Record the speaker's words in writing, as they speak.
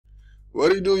What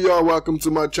do you do, y'all? Welcome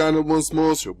to my channel once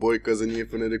more. It's your boy Cousin here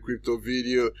for another crypto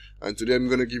video, and today I'm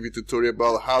gonna give you a tutorial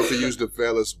about how to use the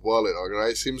Velas wallet.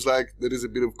 Alright, seems like there is a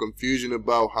bit of confusion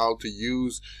about how to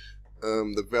use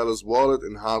the Velas wallet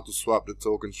and how to swap the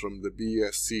tokens from the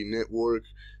BSC network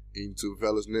into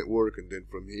Velas network, and then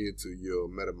from here to your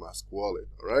MetaMask wallet.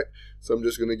 Alright, so I'm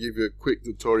just gonna give you a quick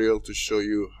tutorial to show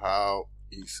you how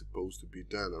it's supposed to be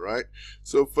done. Alright,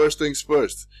 so first things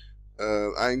first,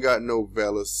 I ain't got no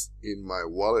Velas in my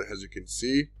wallet, as you can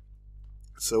see.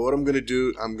 So what I'm gonna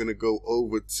do, I'm gonna go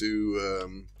over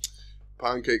to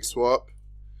Pancakeswap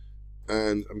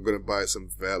and I'm gonna buy some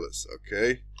Velas.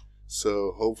 Okay,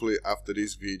 so hopefully after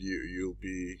this video you'll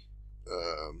be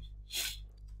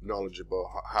knowledgeable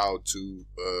how to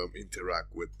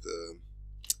interact with the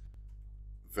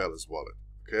Velas wallet.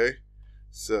 Okay,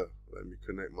 so let me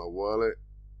connect my wallet.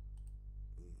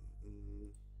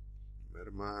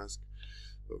 MetaMask.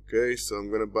 Okay, so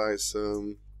I'm gonna buy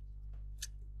some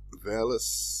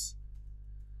Velas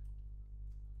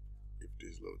if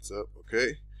this loads up.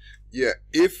 Okay, yeah,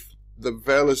 if the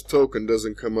Velas token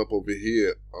doesn't come up over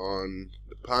here on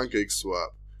the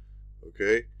Pancakeswap,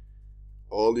 okay,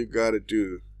 all you gotta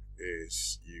do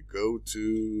is you go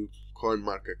to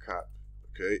CoinMarketCap.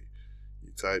 Okay,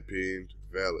 you type in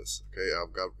Velas. Okay,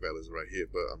 I've got Velas right here,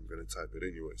 but I'm gonna type it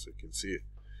anyway so you can see it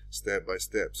step by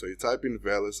step. So you type in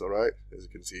Velas. Alright, as you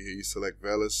can see here, you select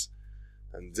Velas,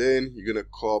 and then you're gonna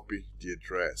copy the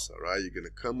address. Alright, you're gonna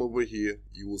come over here,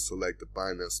 you will select the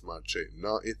Binance Smart Chain,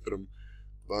 not Ethereum,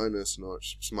 Binance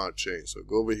Smart Chain. So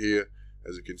go over here,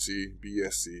 as you can see,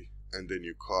 BSC, and then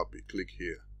you copy, click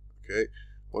here. Okay,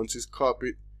 once it's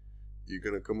copied, you're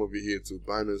gonna come over here to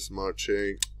Binance Smart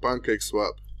Chain,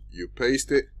 Pancakeswap, you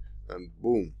paste it, and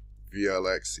boom,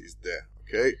 VLX is there.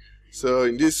 Okay, so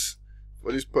in this,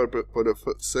 for this purpose, for the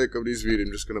sake of this video,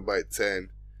 I'm just gonna buy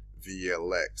 10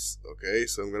 VLX. Okay,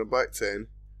 so I'm gonna buy 10.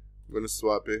 I'm gonna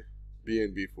swap it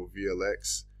BNB for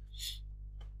VLX,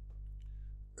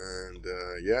 and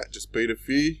yeah, just pay the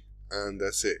fee, and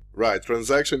that's it. Right,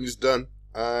 transaction is done,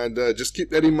 and just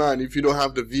keep that in mind. If you don't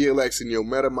have the VLX in your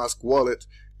MetaMask wallet,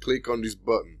 click on this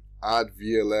button, add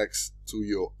VLX to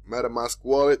your MetaMask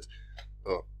wallet.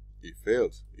 Oh, it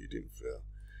failed. It didn't fail.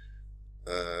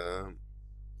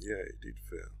 Yeah, it did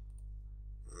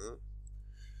fail.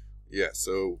 Yeah,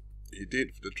 so it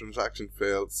did. The transaction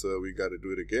failed, so we got to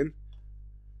do it again.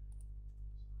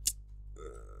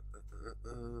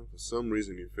 For some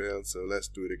reason it failed, so let's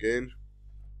do it again.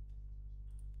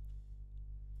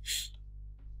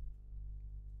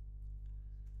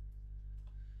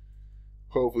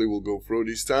 Hopefully we'll go through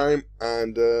this time,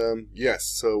 and yes,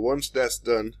 so once that's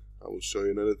done, I will show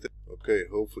you another thing. Okay,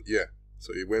 hopefully, yeah,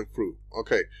 so it went through.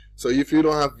 Okay, so if you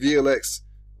don't have VLX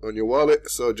on your wallet,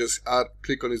 so just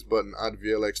click on this button, add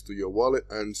VLX to your wallet,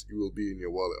 and you will be in your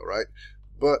wallet. All right,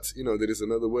 but you know, there is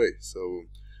another way. So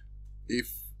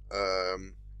if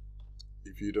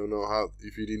you don't know how,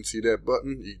 if you didn't see that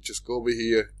button, you just go over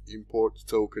here, import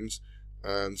tokens,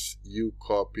 and you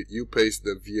paste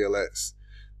the VLS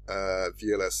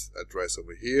address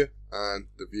over here, and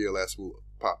the VLS will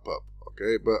pop up.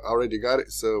 Okay, but I already got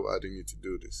it, so I didn't need to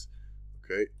do this.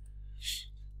 Okay,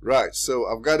 right, so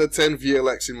I've got a 10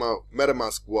 VLX in my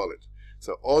MetaMask wallet.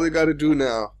 So all you got to do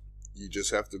now, you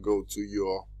just have to go to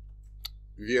your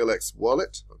VLX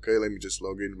wallet. Okay, let me just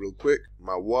log in real quick.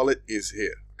 My wallet is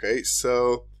here. Okay,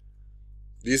 so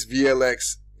this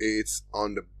VLX is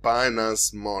on the Binance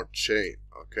Smart Chain.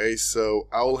 Okay, so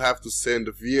I will have to send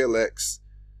the VLX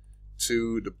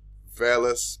to the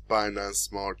Velas Binance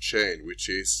Smart Chain, which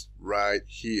is right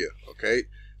here. Okay,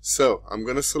 so I'm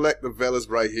gonna select the Velas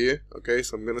right here. Okay,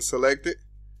 so I'm gonna select it.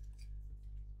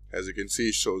 As you can see,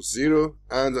 it shows 0,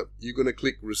 and you're gonna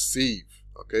click receive.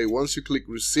 Okay, once you click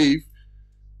receive,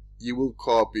 you will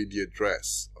copy the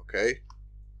address. Okay,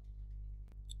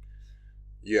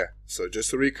 yeah, so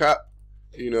just to recap,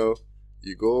 you know,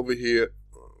 you go over here,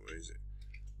 where is it?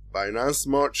 Binance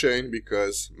Smart Chain,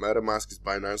 because MetaMask is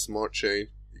Binance Smart Chain.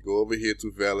 You go over here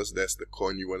to Velas, that's the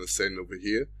coin you want to send over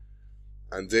here,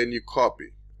 and then you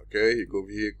copy. Okay, you go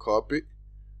over here, copy,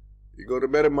 you go to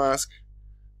MetaMask,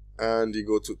 and you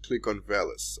go to click on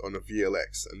Velas on a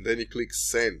VLX, and then you click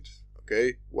send.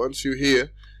 Okay, once you're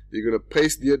here, you're gonna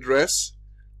paste the address,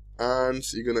 and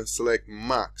you're gonna select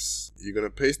max. You're gonna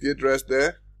paste the address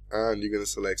there, and you're gonna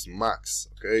select max.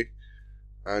 Okay,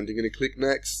 and you're gonna click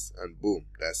next, and boom,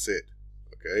 that's it.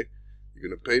 Okay, you're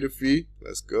gonna pay the fee.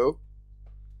 Let's go.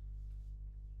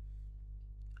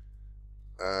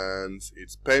 And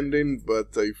it's pending,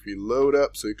 but if you load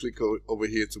up, so you click over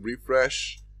here to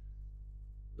refresh,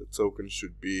 the token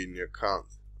should be in your account.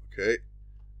 Okay,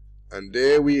 and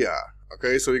there we are.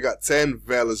 Okay, so we got 10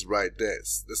 Velas right there.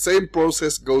 The same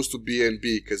process goes to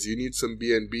BNB, because you need some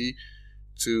BNB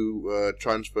to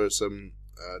transfer some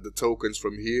the tokens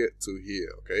from here to here.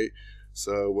 Okay,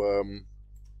 so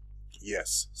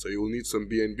yes, so you will need some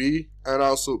BNB and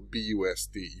also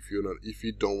BUSD if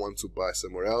you don't want to buy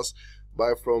somewhere else.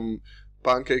 Buy from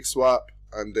Pancakeswap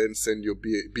and then send your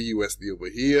BUSD over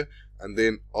here, and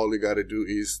then all you gotta do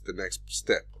is the next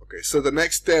step. Okay, so the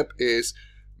next step is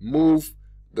move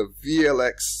the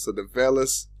VLX, so the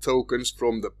Velas tokens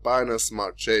from the Binance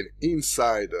Smart Chain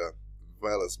inside the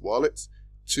Velas wallet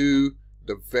to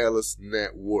the Velas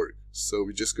network. So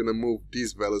we're just gonna move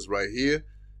these Velas right here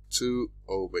to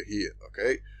over here.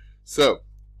 Okay, so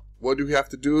what do we have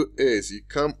to do is you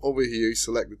come over here, you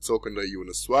select the token that you want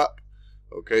to swap.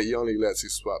 Okay, it only lets you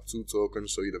swap 2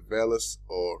 tokens, so either Velas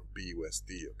or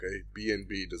BUSD. Okay,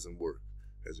 BNB doesn't work.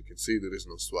 As you can see, there is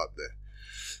no swap there.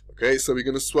 Okay, so we're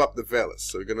gonna swap the Velas.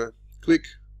 So we're gonna click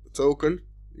the token,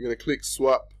 you're gonna click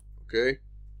swap. Okay,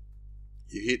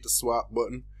 you hit the swap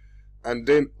button, and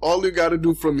then all you gotta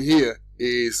do from here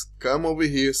is come over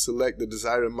here, select the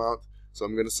desired amount. So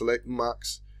I'm gonna select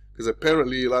max, because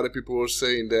apparently a lot of people were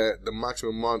saying that the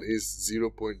maximum amount is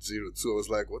 0.02. I was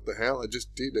like, what the hell? I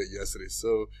just did that yesterday.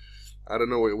 So I don't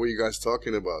know what you guys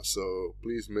talking about. So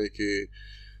please make it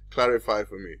clarify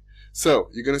for me. So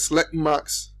you're gonna select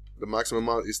max. The maximum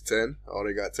amount is 10. I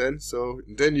already got 10. So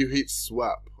then you hit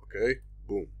swap. Okay,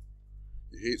 boom.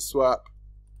 You hit swap,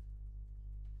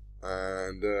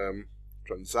 and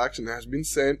transaction has been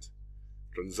sent.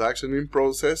 Transaction in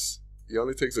process. It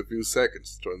only takes a few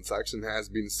seconds. Transaction has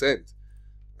been sent,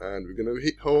 and we're gonna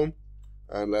hit home,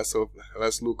 and let's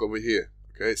look over here.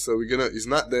 Okay, so it's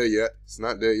not there yet. It's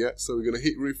not there yet. So we're gonna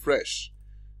hit refresh.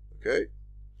 Okay,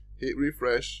 hit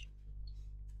refresh.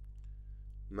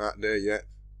 Not there yet.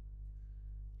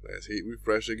 Let's hit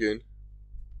refresh again.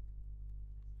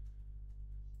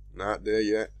 Not there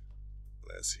yet.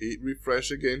 Let's hit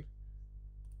refresh again.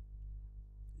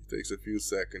 It takes a few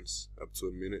seconds, up to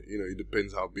a minute. You know, it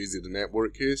depends how busy the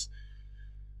network is.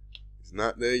 It's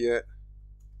not there yet,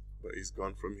 but it's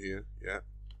gone from here. Yeah.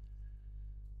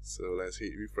 So let's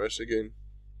hit refresh again.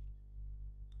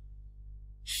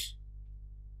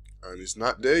 And it's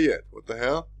not there yet. What the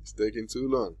hell? It's taking too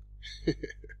long.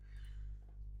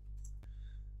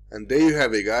 And there you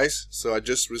have it, guys. So I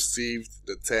just received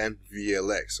the 10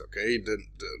 VLX. Okay, the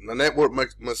network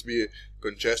must be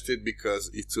congested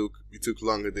because it took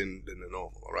longer than the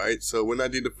normal. All right. So when I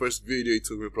did the first video, it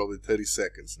took me probably 30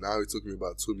 seconds. Now it took me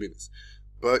about 2 minutes.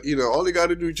 But you know, all you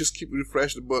gotta do is just keep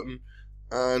refresh the button,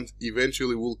 and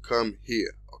eventually will come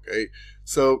here. Okay.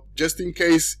 So just in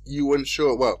case you weren't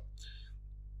sure, well,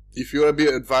 if you're a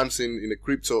bit advanced in the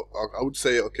crypto, I would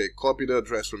say, okay, copy the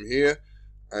address from here,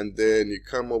 and then you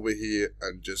come over here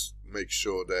and just make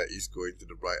sure that it's going to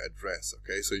the right address.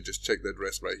 Okay, so you just check the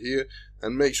address right here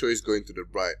and make sure it's going to the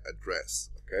right address.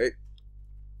 Okay,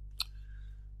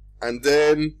 and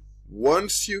then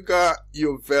once you got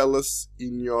your Velas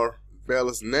in your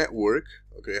Velas network,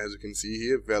 okay, as you can see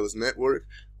here, Velas network,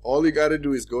 all you got to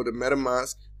do is go to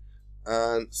MetaMask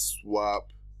and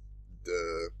swap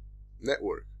the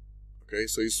network. Okay,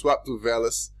 so you swap to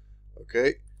Velas.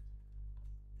 Okay,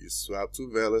 you swap to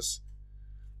Velas,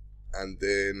 and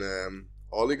then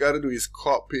all you gotta do is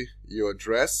copy your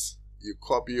address. You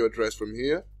copy your address from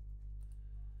here,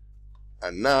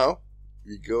 and now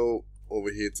we go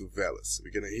over here to Velas.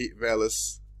 We're gonna hit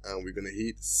Velas, and we're gonna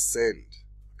hit send.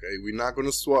 Okay, we're not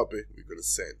gonna swap it, we're gonna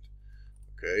send.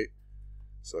 Okay,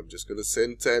 so I'm just gonna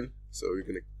send 10. So we're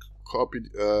gonna copy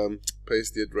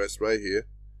paste the address right here,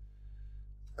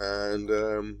 and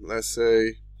let's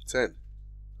say 10.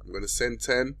 I'm going to send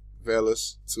 10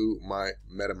 Velas to my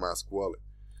MetaMask wallet.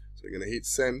 So you're going to hit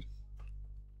send.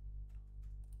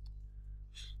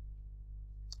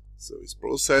 So it's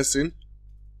processing,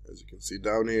 as you can see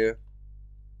down here.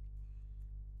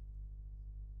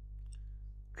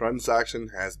 Transaction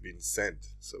has been sent.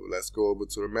 So let's go over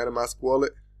to the MetaMask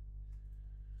wallet.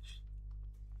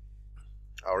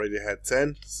 I already had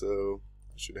 10, so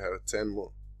I should have 10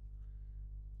 more.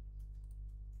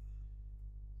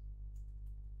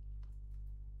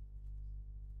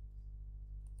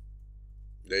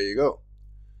 There you go,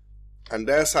 and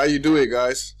that's how you do it,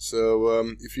 guys.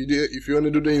 So if you want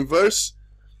to do the inverse,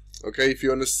 okay, if you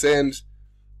want to send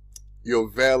your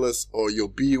Velas or your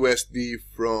BUSD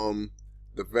from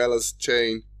the Velas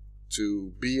chain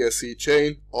to BSC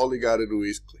chain, all you gotta do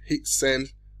is hit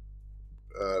send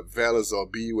Velas or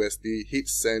BUSD, hit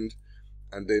send,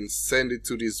 and then send it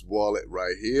to this wallet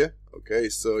right here. Okay,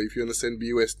 so if you want to send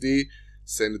BUSD,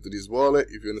 send it to this wallet.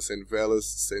 If you want to send Velas,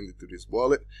 send it to this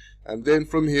wallet, and then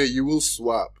from here you will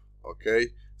swap Okay,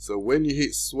 so when you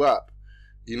hit swap,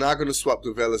 you're not going to swap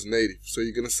to Velas native, so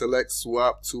you're going to select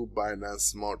swap to Binance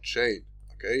Smart Chain.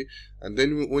 Okay, and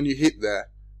then when you hit that,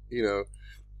 you know,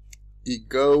 it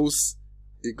goes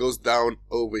down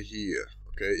over here.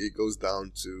 Okay, it goes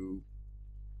down to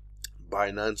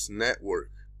Binance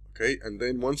Network. Okay, and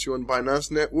then once you're on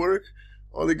Binance Network,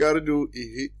 all you gotta do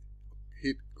is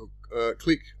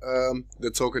click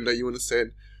the token that you want to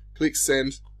send, click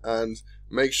send, and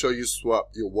make sure you swap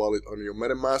your wallet on your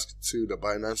MetaMask to the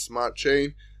Binance Smart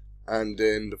Chain, and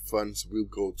then the funds will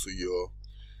go to your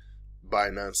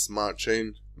Binance Smart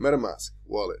Chain MetaMask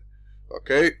wallet.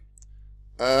 Okay,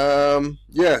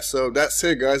 yeah, so that's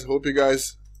it, guys. Hope you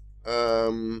guys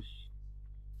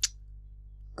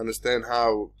understand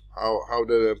how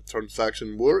the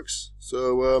transaction works.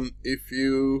 So if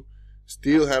you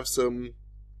still have some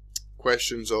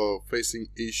questions or facing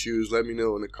issues, let me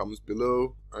know in the comments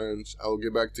below, and I'll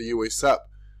get back to you ASAP.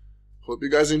 Hope you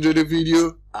guys enjoyed the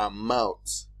video. I'm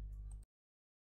out.